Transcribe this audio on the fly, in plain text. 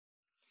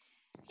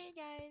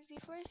Hey guys,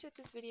 before I start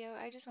this video,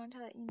 I just want to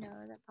let you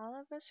know that all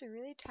of us are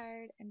really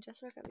tired and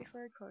just woke up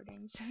before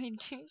recording, so we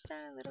do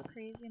sound a little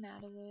crazy and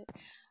out of it.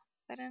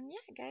 But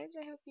yeah guys,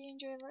 I hope you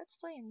enjoyed Let's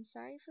Play and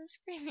sorry for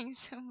screaming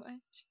so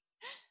much.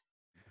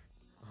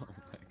 Oh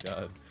my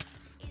god.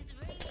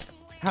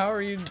 How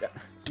are you?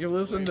 You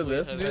listen to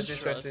this, dude?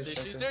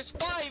 There's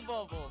 5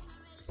 of them!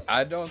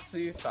 I don't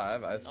see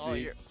 5, I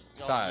see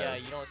 5. Yeah,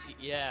 you don't see.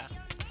 Yeah.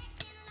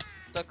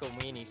 Suck a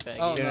weenie, faggy.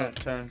 Oh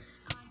no.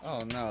 Oh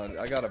no,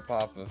 I gotta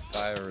pop a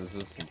fire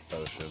resistance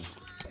potion.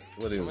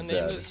 Lydia's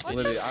dead. What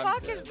Lydia, the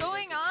fuck is dead.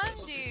 going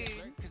on, dude?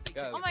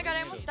 Guys, oh my god,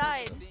 I almost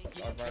died.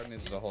 Our fire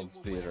needs to hold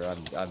speed or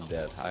I'm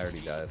dead. I already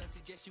died.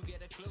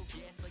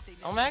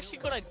 I'm actually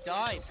gonna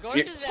die. Scars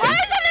Why is is that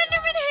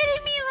Enderman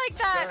hitting me like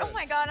that? Oh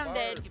my god, I'm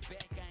dead.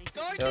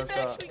 Scars is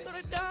actually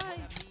gonna die.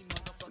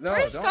 No,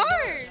 Where's don't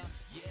Scars?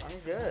 I'm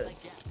good.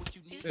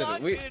 He's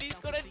not good, he's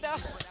gonna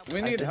die.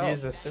 We need help.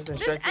 This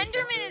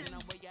Enderman is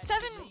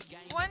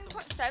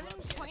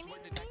 1.7 pointing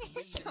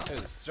me?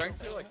 Dude,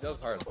 strength feel like those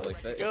hearts,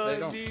 like they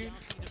don't. Dude.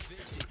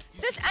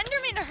 This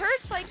Enderman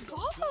hurts like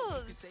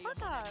balls.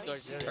 Fuck off.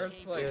 Scars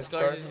Hurts like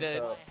Scars is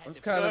dead. I'm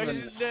kind of Scars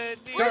is dead,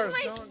 dude. Scars,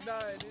 don't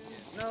die,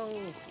 dude.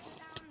 No.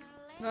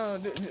 No,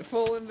 dude,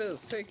 full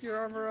invis. Take your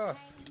armor off.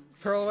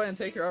 Curl away and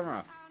take your armor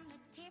off.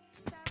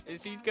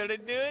 Is he gonna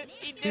do it?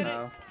 He did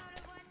it.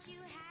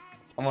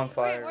 I'm on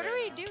fire. Wait, what are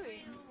we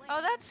doing?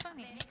 Oh, that's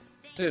funny.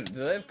 Dude, do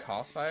they have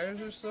cough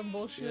fires or some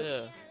bullshit?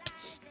 Yeah.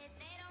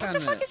 What the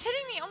fuck is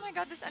hitting me? Oh my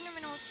god, this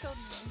Enderman almost killed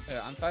me.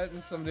 Yeah, I'm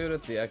fighting some dude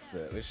at the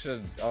exit. We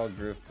should all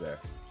group there.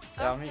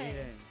 Yeah, I'm eating.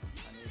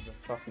 I need to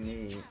fucking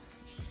eat.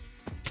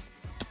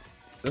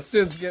 This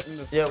dude's getting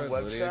destroyed. Yeah,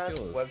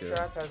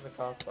 Webtrack has a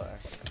cough fire.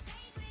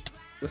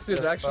 This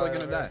dude's Just actually fire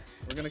gonna die.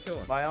 We're gonna kill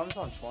him. My arm's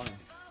on 20.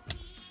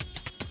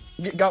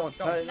 Got one.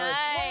 Got one.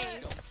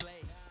 Nice.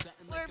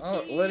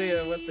 Oh,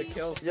 Lydia with the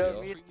kill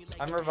steal. Yo,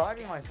 I'm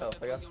reviving myself.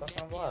 I got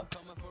stuck on block.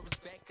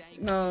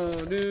 No,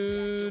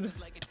 dude.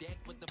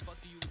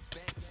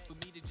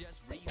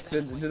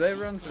 Did they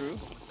run through?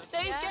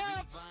 Stay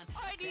down!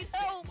 I need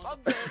help! I'm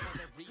dead.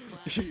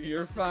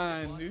 You're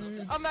fine,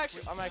 dude. I'm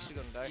actually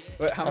gonna die.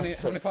 Wait, how many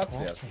pots do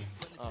you have?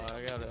 Oh,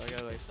 I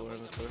got like 4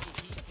 inventory.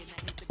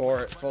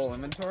 4 full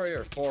inventory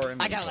or 4 inventory?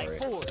 I got like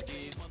 4,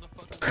 dude.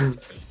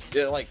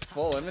 Yeah, like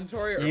full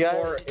inventory or Yeah.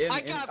 4 in?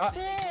 I got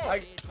 4!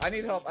 I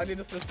need help. I need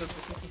assistance.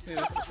 Assistance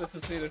needed.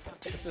 Assistance needed.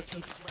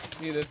 Assistance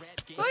needed.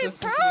 Wait,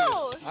 Assistance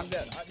Pearl! needed. I'm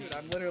dead. Dude,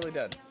 I'm literally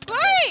dead.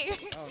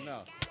 Wait! Oh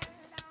no.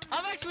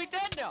 I'm actually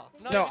dead now.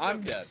 No,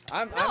 I'm dead.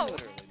 I'm literally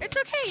dead. It's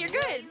okay, you're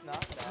good. No,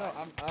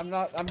 I'm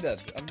not. I'm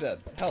dead. I'm dead.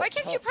 Help. Why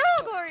can't you help.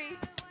 Pearl Glory?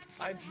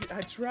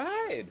 I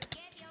tried.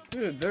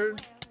 Dude, they're.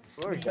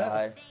 Poor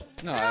guy.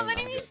 No, They're not I'm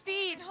letting me good.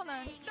 speed. Hold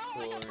on.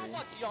 No, I got 4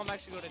 bucks. Yo, I'm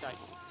actually gonna die.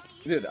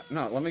 Dude,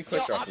 no, let me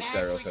quick Yo, drop this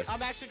guy real quick.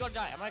 I'm actually gonna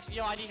die.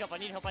 Yo, I need help. I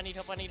need help. I need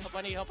help. I need help.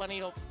 I need help. I need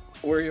help.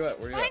 Where are you at?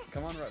 Where are you at?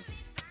 Come on, run.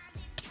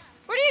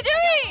 What are you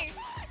doing?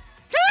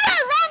 Come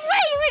on, wrong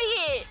way, you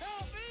idiot!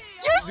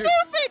 You're Dude.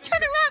 stupid!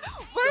 Turn around!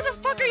 Where the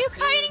fuck are you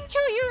kiting to,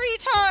 you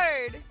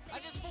retard? I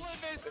just full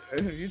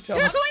invis. You tell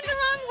You're me. going the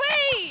wrong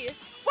way!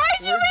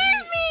 Why'd you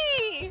leave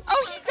me?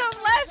 Oh, you done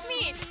left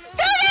me!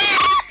 Come here!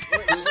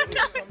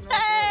 I'm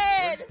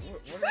dead!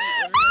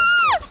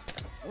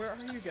 Where are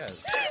you guys?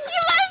 You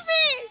left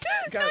me!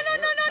 Guys,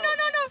 No!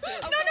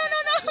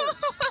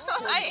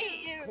 I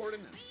hate you.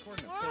 Coordinates.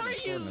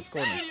 Let's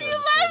spawn,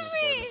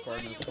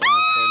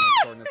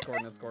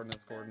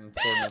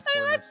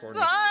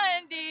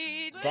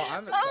 dude.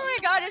 I'm at Oh my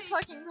god, it's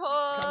fucking Come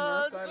north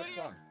cold. side of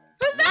spawn.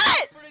 Who's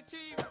that? For the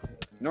team.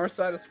 North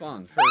side of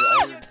spawn. For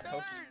all your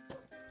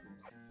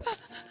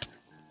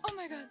Oh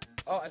my god.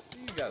 Oh, I see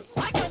you guys.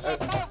 I got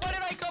one more. Why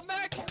did I come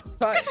back?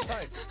 Fight.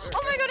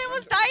 Oh my god, I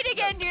almost died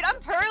again, dude. I'm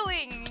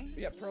purling.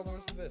 Yeah, Pearl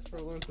north of this.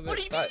 What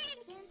do you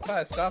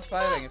mean? Stop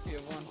fighting if you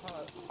have 1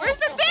 pot. Where's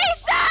the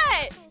base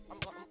at?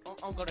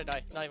 I'm gonna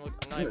die. Not even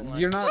lying.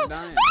 You're not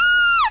dying.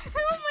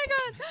 Oh my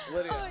god.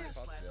 Lydia, Oh how my many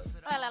pots do you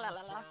La have? la la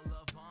la la.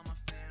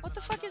 What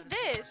the fuck is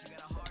this?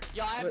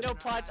 Yo, I have no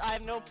pots. I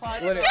have no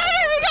pots. Lydia.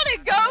 We gotta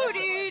go,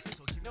 dude.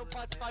 No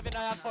pots.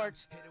 5.5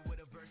 parts.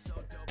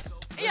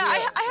 Yeah,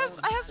 I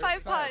have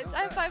 5 pods.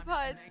 I have 5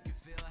 pods.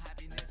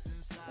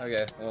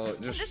 Okay, well, just.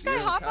 Can this guy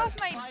hop off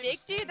my dick,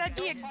 dude? That'd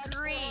be a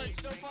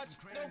great. No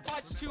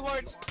pots. 2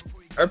 hearts.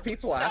 Are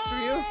people after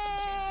you?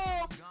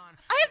 No!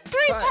 I have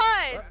 3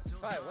 pods.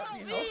 Five, let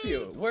me help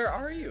you. Where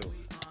are you?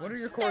 What are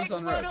your cores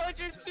on road?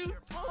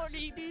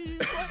 140, dude.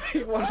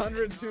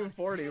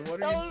 140.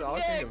 What are you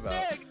talking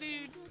about?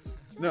 Dude.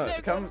 No,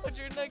 Neg come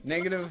 100, neg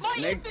negative. My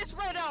Neg. this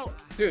ran out.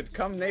 Dude,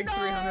 come neg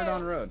 300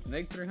 on road.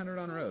 Neg 300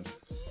 on road.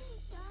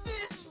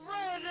 This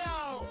ran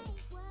out.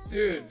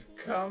 Dude,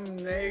 come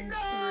neg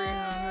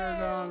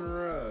 300 on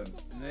road.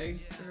 Neg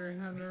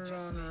 300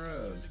 on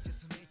road.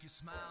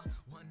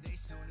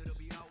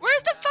 Where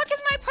the fuck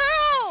is my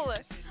pearl?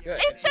 Good.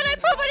 It said I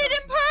put it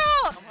in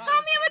pearl.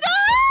 Help me, I'm a dog.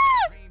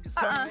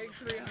 Come neg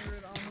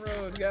 300 on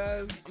road,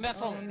 guys. I'm at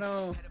home. Oh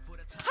no.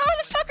 How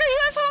the fuck are you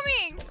at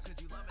homing?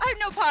 I have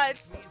no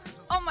pods.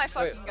 Oh my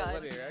fucking god.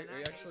 Lydia, are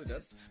you actually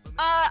dead?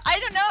 I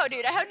don't know,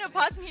 dude. I have no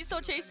pots and he's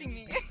still chasing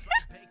me.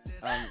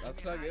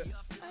 That's not good.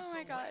 Oh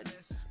my god.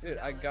 Dude,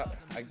 I got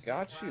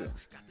you.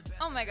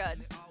 Oh my god.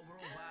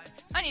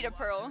 I need a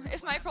pearl.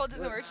 If my pearl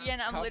doesn't work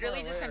again, I'm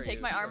literally just gonna take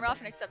my armor off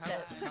and accept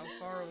death. How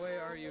far away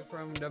are you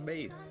from the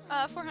base?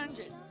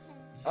 400.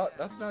 Oh,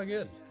 that's not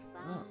good.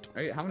 Oh.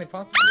 How many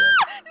pots do you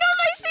have? No,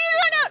 my speed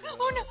ran out!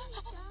 Oh no!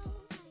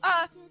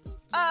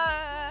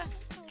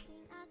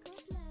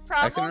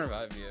 Problem? I can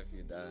revive you if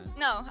you die.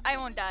 No, I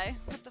won't die.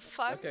 What the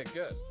fuck? Okay,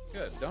 good.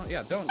 Don't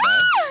die.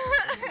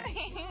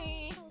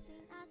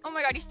 Oh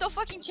my god, he's still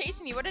fucking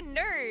chasing me. What a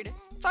nerd.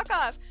 Fuck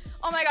off.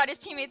 Oh my god, his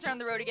teammates are on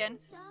the road again.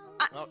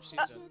 Oh, she's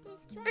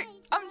dead.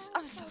 I'm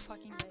so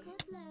fucking dead.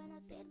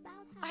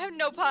 I have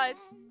no pods.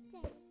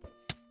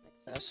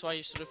 That's why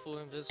you should have full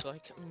invis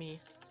like me.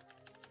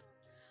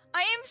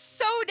 I am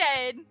so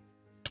dead.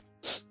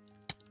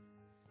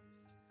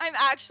 I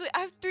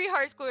have 3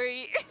 hearts,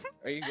 Glory.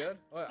 Are you good?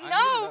 What,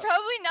 No,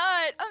 probably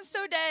not. I'm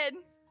so dead.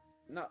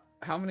 No,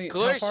 how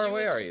Glory, far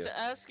away are you? She was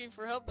asking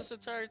for help this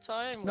entire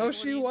time. No, Like,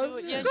 she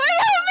wasn't. Yeah, Glory,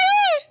 help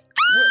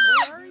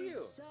me! Where are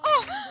you?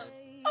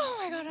 Oh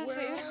my god, I'm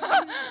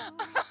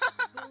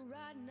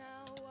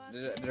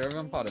safe. Did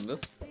everyone pot in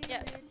this?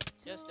 Yes.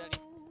 Yes, daddy.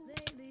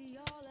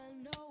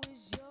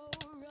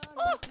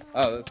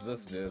 Oh, that's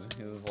this dude.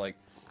 He was like,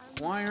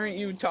 why aren't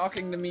you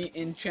talking to me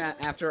in chat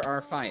after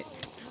our fight?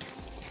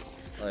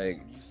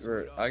 Like,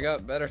 I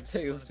got better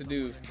things to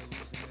do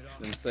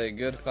than say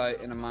good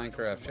fight in a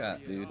Minecraft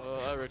chat, dude. Well,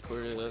 I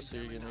recorded that, so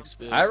you're getting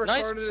exposed. I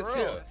recorded it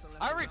too.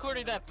 I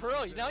recorded that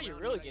pearl. Now you're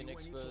really getting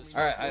exposed.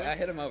 Alright, I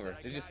hit him over.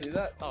 Did you see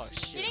that? Oh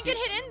shit. He didn't get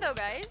hit in though,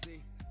 guys.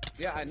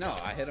 Yeah, I know.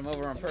 I hit him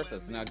over on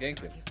purpose. Now gank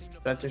him.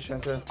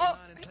 Oh.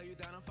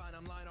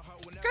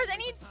 Scars, I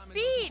need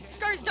speed.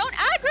 Scars, don't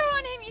aggro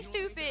on him, you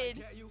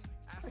stupid.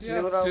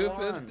 Yeah,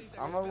 stupid.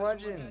 I'm a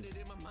legend.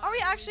 Are we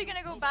actually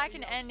gonna go back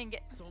and end and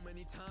get?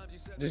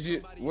 Did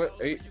you? What?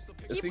 Are you,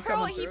 is he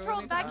coming through? He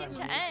pearled back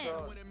into end.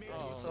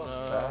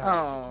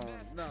 Oh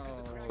no.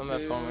 Come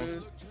back for me.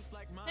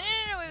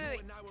 No,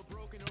 wait.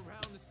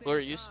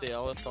 Glory, you stay.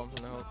 I'll let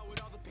Thompson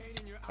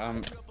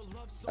help.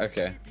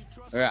 Okay.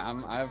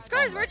 Yeah, I've.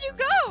 Scars, where'd you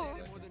go?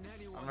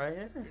 I'm right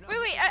here.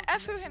 Wait,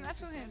 F who him.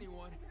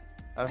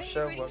 I've He's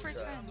shown waiting web for his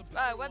trap.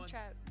 friends. Web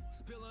trap.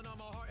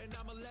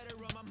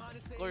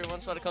 Glory,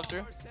 one's about to come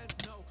through.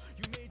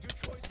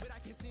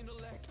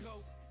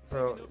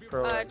 Pro.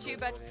 2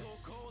 bets.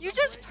 You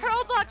just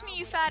pearl blocked me,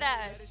 you fat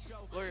ass.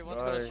 Glory,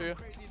 one's coming through.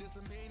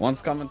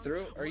 One's coming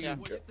through. Are you?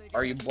 Yeah.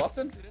 Are you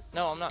bluffing?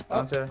 No, I'm not.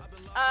 I'm here.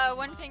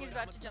 One ping is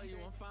about to jump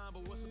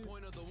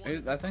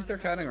through. I think they're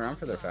counting around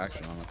for their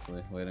faction,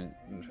 honestly, waiting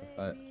to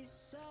fight.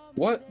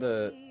 What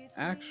the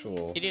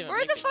actual? He didn't Where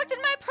make the it. fuck did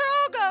my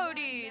pearl go,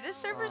 dude? This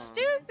server's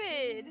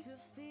stupid.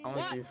 I'm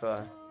with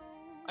G5.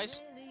 I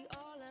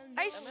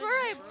swear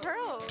I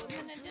pearled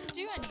and it didn't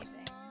do anything.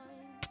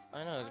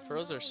 I know, the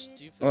pearls are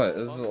stupid. What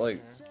is it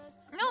like?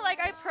 No,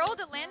 like I pearled,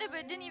 it landed, but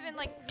it didn't even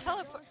like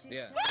teleport.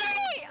 Yeah.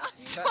 Wait!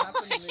 That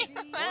happened to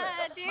me.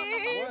 Mad, dude.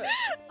 What?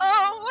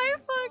 Oh my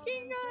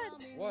fucking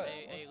god. What?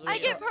 Hey, I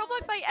get pearl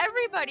blocked by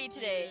everybody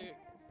today.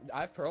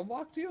 I pearl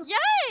blocked you?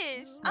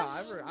 Yes. No,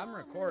 I'm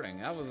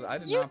recording. I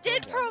did You not.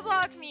 did pearl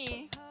block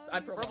me. I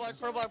pearl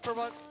Pearl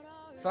block.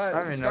 Five. I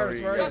don't even know Stars,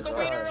 where where you are Suck guys the you?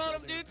 wiener on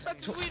him, dude. Suck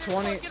the wiener.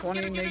 20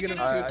 Get him, negative get him.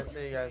 two. Alright, I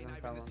see you guys. I'm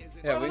coming.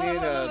 Yeah, we need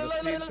the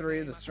speed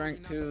 3, the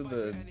strength 2,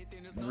 the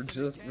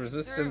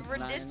resistance 9.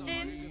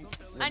 Resistance.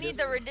 I need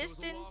the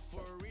resistance.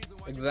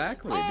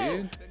 Exactly,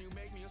 dude.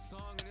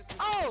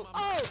 Oh!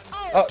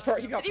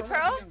 He got Did he pearl blocked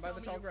pearl? again by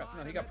the tall grass.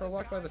 No, he got pearl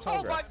blocked by the tall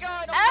Oh my grass.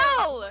 god!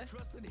 L.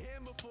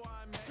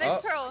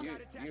 Nice pearl.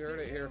 You heard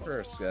it here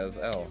first, guys.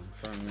 L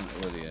from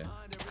Lydia.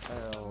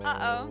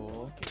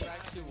 Uh-oh.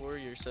 Back to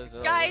Warrior says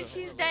Guys,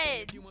 he's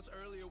dead.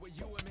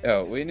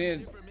 Yo, we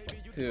need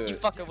to. You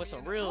fucking with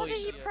some real Oh, did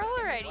he shit. pearl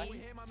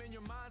already?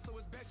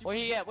 Where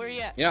he at?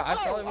 You know, I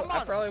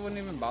Oh, probably wouldn't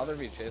even bother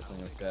be chasing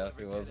this guy if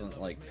he wasn't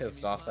like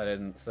pissed off that I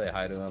didn't say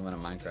hi to him in a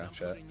Minecraft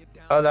chat.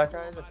 Oh, that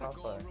guy is a top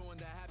player.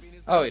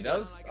 Oh, he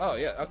does? Oh,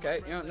 yeah,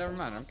 okay. You know, never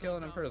mind. I'm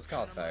killing him for his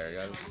cosfire,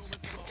 guys.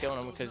 Killing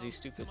him because he's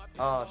stupid.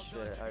 Oh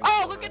shit.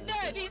 Oh, look at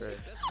that! He's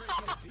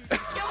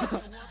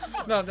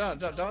No,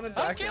 don't I'm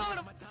attack him. killing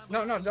him.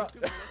 No, don't.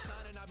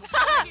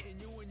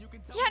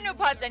 He had no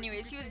pods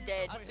anyways. He was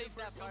dead. I'll take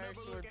that fire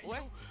sword, boy.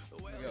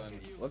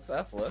 Let's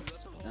F list.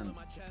 And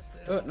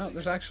oh no,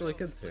 there's actually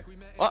kids here.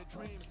 What?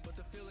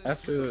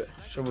 F to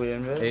Should we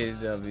invade?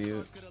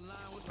 AW.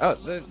 Oh,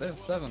 they have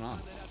 7 on.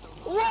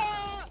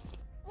 What?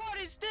 What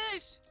is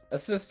this?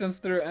 Assistance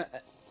through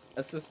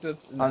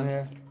assistance. I'm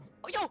here.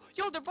 Oh,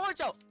 yo, their board's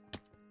out.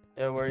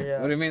 Yeah, where you What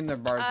do at? you mean their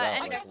bars out?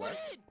 and Like exit. what?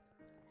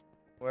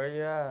 Where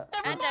you at?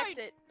 And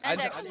exit. I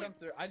And exit. jumped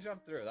through. I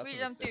jumped through. That's We a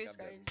jumped through,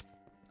 mistake I Scars. did.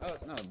 Oh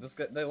no, this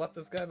guy. They left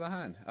this guy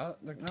behind. Oh,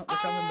 they're coming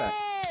back.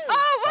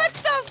 Oh, what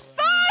the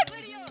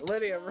fuck?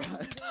 Lydia, run! What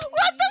the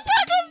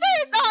fuck is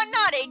this? Oh,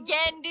 not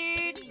again,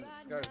 dude.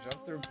 Scars,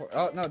 jump through.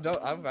 Oh no,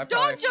 don't. I Don't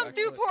probably jump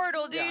through actually-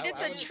 portal, dude. Yeah, I It's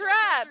a wouldn't-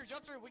 trap.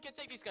 Jump through. We can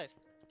take these guys.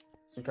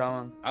 I'm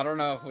coming. I don't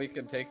know if we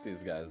can take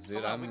these guys, dude.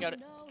 Hold on, we got it.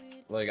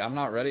 Like, I'm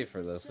not ready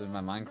for this in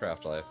my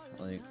Minecraft life.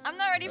 Like, I'm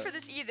not ready for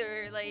this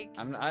either. Like,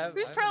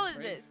 whose pro is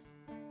this?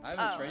 I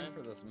haven't trained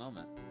for this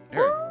moment.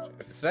 Here,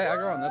 stay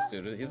aggro on this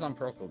dude. He's on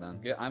pro cooldown.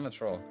 I'm a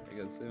troll.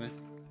 You guys see me?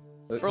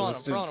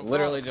 This dude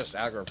literally just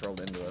aggro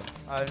trolled into us.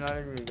 I'm not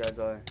agree you guys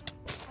are.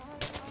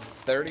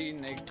 30,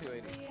 neg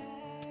 280.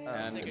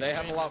 And they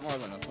have a lot more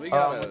than us. We I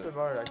got see the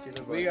bar.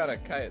 we got a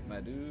kite, my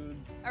dude.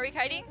 Are we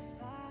kiting?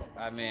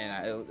 I mean,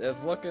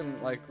 it's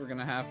looking like we're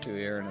gonna have to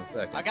here in a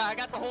second. I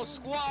got the whole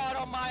squad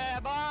on my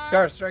bar.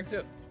 Scar, strike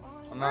 2.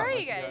 Where are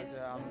you guys?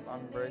 Yeah,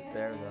 I'm right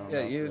there though.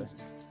 Yeah, you.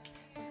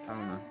 I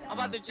don't know. I'm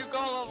about to juke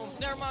all of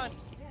them. Never mind.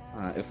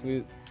 If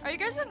we. Are you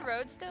guys on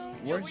road still?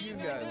 Where'd where you you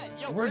guys? guys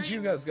at? Yo, Where'd where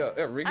you you- guys go?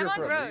 Yeah, I'm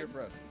on road.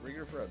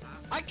 Regroup road.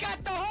 I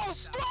got the whole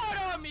squad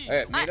on me.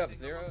 Hey, meet up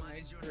 0,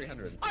 neg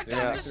 300. I 0,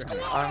 got neg the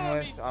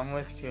 300. squad. I'm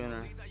with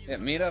Tuner. Yeah,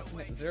 meet up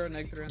 0,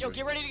 neg 300. Yo,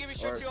 get ready to give me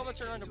shit too. I'm gonna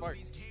turn on the bar.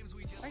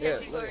 Okay, Yeah,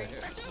 see, look Glory.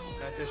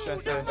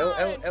 at here.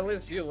 Dude, At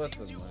least you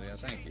listen, Lydia.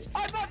 Thank you.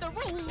 I'm on the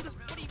road.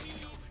 What do you mean?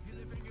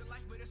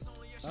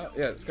 Oh,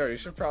 yeah, Scar, you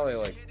should probably,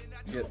 like,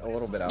 get a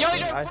little bit out Yo, there.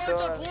 their I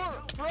boards saw- on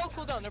pro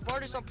cooldown. Their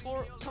board is on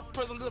pro. The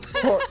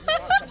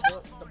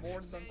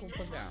board's on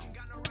cooldown.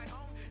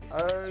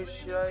 Oh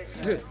shit.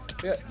 Dude,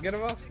 yeah, get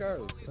him off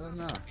Scars. Oh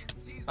no.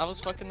 I was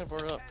fucking the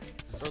board up.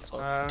 Real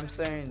talk. I'm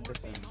staying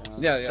distance.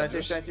 Yeah,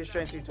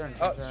 Strength, you turn.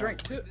 Oh,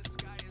 strength 2.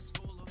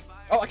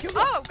 Oh, I killed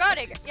him. Oh, got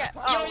it. Yeah.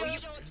 Oh, Yo, you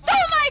it's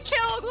stole my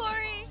kill,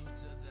 Glory.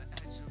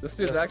 This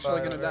dude's Yeah, actually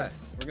gonna fire. die.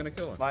 We're gonna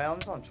kill him. My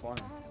arm's on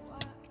 20.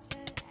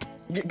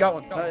 Got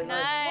one.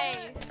 Nice.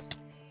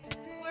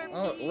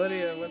 Oh,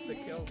 Lydia with the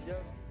kill.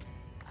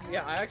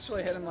 Yeah, I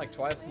actually hit him like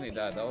twice and he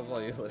died. That was all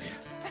you, Lydia.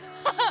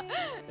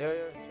 Yo,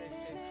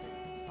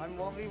 I'm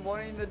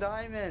 1v1ing the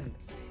diamond.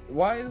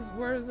 Where is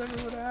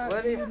everyone at?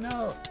 Lydia.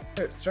 No.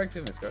 Here, strike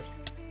 2, Miss Crush.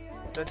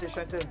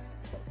 Strength 2.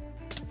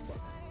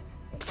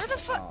 Where the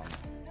fuck?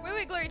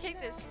 Wait, Glory, take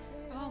this.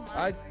 Oh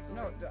my.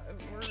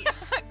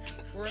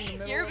 We're in the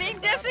middle. You're of being a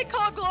battle.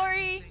 difficult,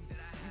 Glory.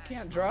 You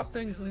can't drop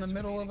things in the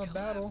middle of a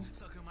battle.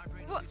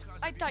 Well,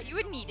 I thought you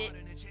would need it.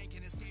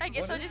 I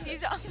guess What I'll is just it?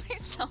 use it on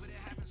myself.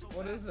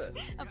 What is it?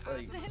 A Like,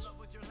 poison.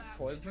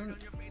 poison?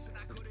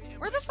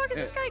 Where the fuck is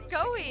this guy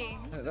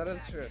going? Yeah, that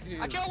is true.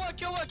 I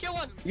kill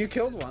one. You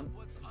killed one.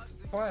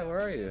 Why? Where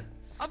are you?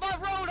 I'm on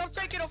road. I'm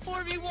taking a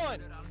 4v1.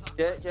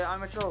 Yeah,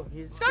 I'm a troll.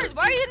 Scars,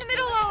 why are you in the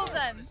middle of all of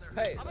them?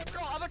 Hey, I'm a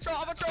troll.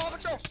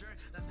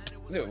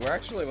 dude, we're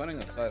actually winning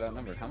this fight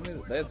outnumbered. How many?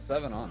 They had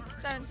 7 on.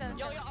 7.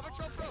 Yo, I'm a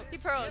troll pro. He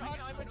pro'd. Yeah,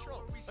 I'm a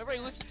troll. Everybody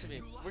listen to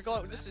me. We're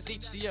going, this is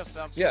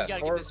HCF. Yeah, we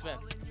gotta or- get this man.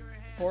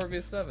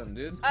 4v7,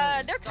 dude.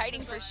 They're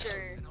kiting for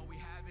sure.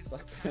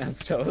 Suck the man's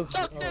toes.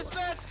 Suck this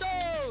man's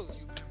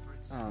toes!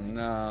 Oh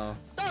no.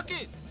 Suck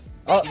it!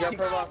 Oh, You got He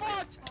pro got lock.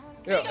 blocked!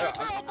 yeah,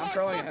 pro I'm block,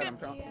 throwing suck ahead. it. I'm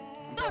throwing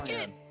Suck it!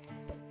 ahead.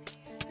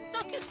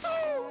 Suck his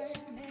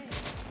toes!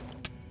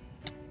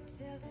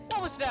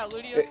 What was that,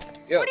 Lydia?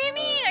 Yo, What do you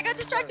mean? I got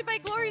distracted by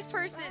Glory's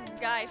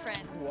guy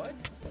friend. What?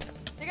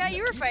 The guy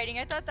you were fighting.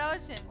 I thought that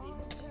was him.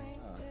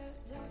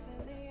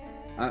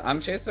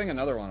 I'm chasing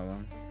another one of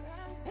them.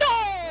 No!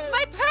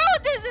 My pearl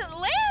doesn't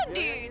land,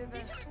 dude.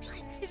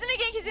 He's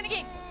in a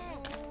gank.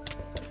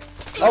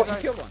 Oh, you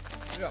killed one.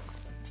 Good job.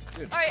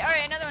 Dude.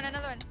 Alright, another one.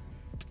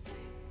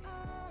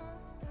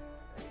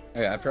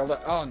 Okay, I pearled it.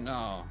 Oh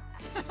no.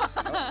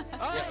 Oh!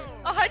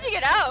 Oh, how'd you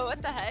get out?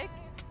 What the heck?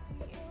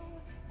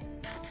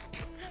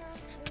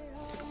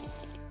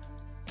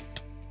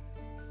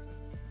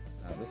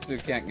 No, this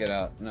dude can't get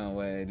out. No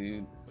way,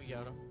 dude. We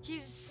got him.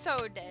 He's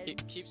so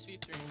dead. Keep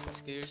speed 3.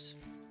 Scares.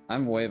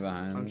 I'm way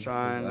behind. I'm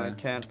trying. 'cause I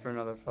can't for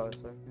another 5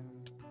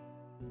 seconds.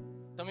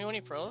 Tell me when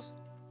he pros.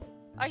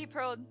 Oh, he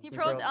pro'd. He He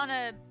pro'd pro'd. on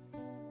a.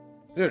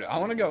 Dude, I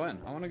want to go in.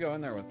 I want to go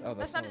in there with. Oh,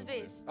 That's not his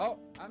base. Oh,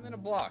 I'm in a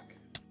block.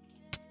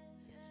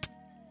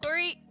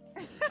 Glory.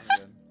 I'm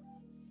good.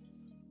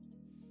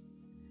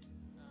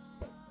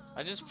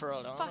 I just pro'd.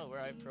 I don't Fuck. know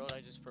where I pro'd.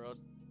 I just pro'd.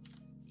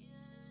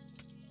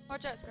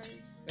 Watch out, Scars.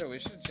 Yeah, we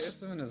should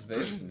chase him in his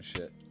base and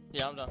shit.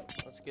 Yeah, I'm done.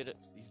 Let's get it.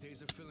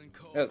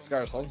 Yeah,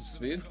 Scars, hold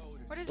speed.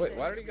 What is Wait, this?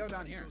 why did he go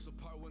down here?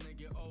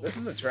 This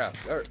is a trap.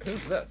 Or,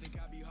 who's this?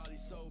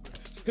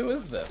 Who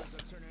is this?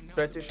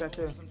 Strength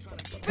 2.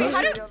 Wait,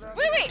 how did?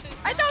 Wait!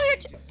 I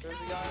thought we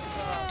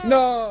were.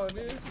 No,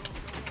 dude.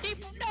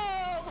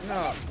 No!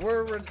 No,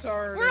 we're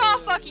retarded. We're all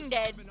fucking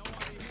dead.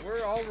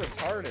 We're all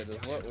retarded,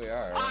 is what we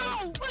are.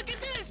 Oh, look at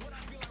this!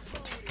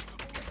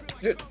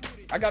 Dude,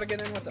 I gotta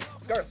get in with him.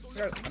 Scars,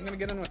 I'm gonna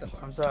get in with him.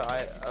 I'm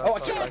sorry. Oh,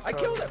 I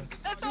killed him.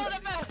 That's all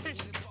that matters!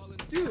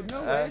 Dude,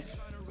 no way.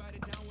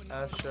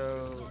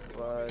 Astro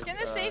was. Get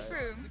in the safe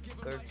room.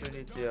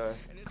 13 ETR.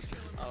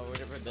 Oh,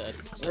 we're dead.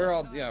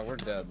 We're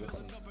dead. This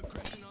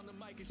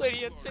is.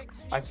 Lydia, takes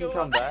me. I can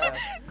come back.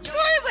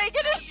 Glory,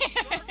 get in here.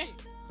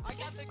 I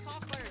got the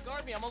cop fire.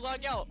 Guard me. I'm gonna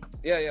log out.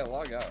 Yeah,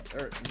 log out.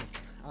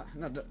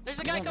 No, There's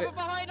a guy coming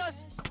behind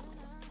us.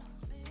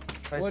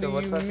 Wait, What so do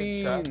what you type of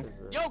mean? trap is this?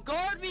 Yo,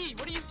 guard me.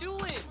 What are you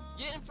doing?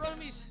 Get in front of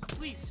me,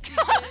 please.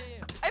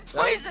 I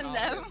poisoned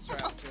them.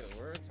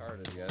 We're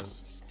retarded,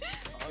 guys.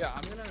 Yeah,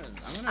 I'm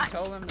gonna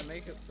tell them to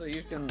make it so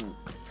you can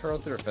throw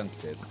through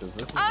fence gates, because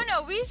this is. Oh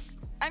no,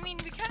 I mean,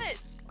 we kind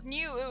of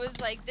knew it was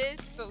like this,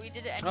 but we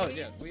did it anyway. Oh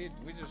yeah,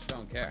 we just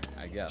don't care,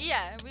 I guess.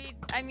 Yeah,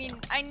 I mean,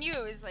 I knew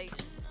it was like.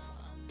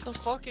 The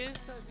fuck is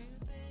that, dude?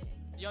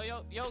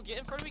 Yo, get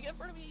in front of me, get in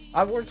front of me!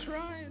 We're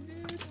trying,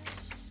 dude.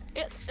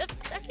 It's 7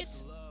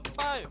 seconds.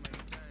 5.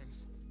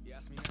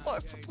 4,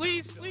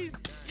 please.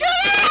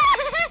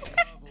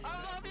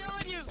 I'm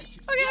yelling you.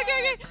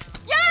 Okay.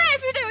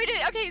 Yes, we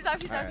did. Okay, he's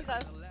off.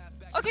 Alright.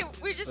 Okay,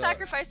 we just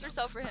sacrificed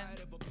ourselves for him.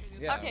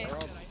 Yeah, Okay. we're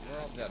all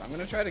dead. I'm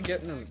gonna try to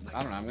get in his,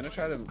 I don't know, I'm gonna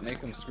try to make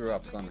him screw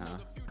up somehow.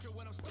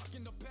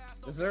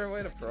 Is there a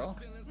way to pro?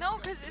 No,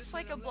 because it's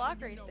like a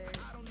block right there.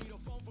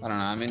 I don't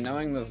know, I mean,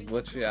 knowing this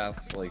glitchy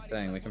ass, like,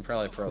 thing, we can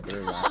probably pro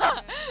through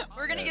that.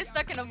 We're gonna get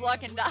stuck in a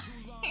block and die.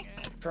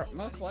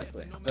 Most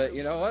likely. But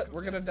you know what?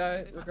 We're gonna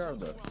die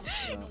regardless.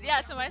 So.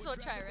 Yeah, so might as well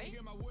try, right?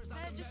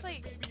 Just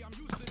like...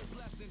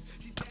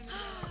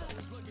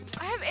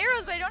 I have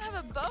arrows, but I don't have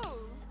a bow.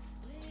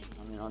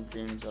 I mean, on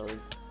teams, always.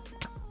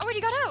 Oh wait,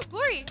 he got out!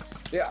 Glory!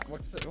 Yeah,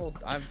 what's it? Well,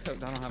 I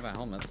don't have a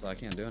helmet, so I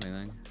can't do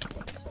anything.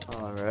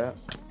 Alright.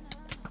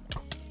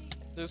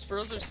 Those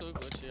pros are so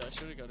glitchy. I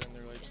should have got in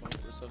there like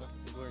 24/7.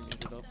 People are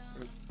muted up.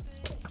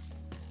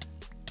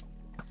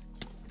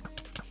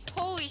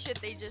 Holy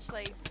shit, they just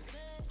like...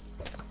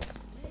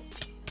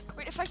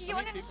 Wait, if I could get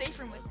one in the safe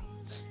room with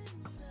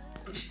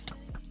me.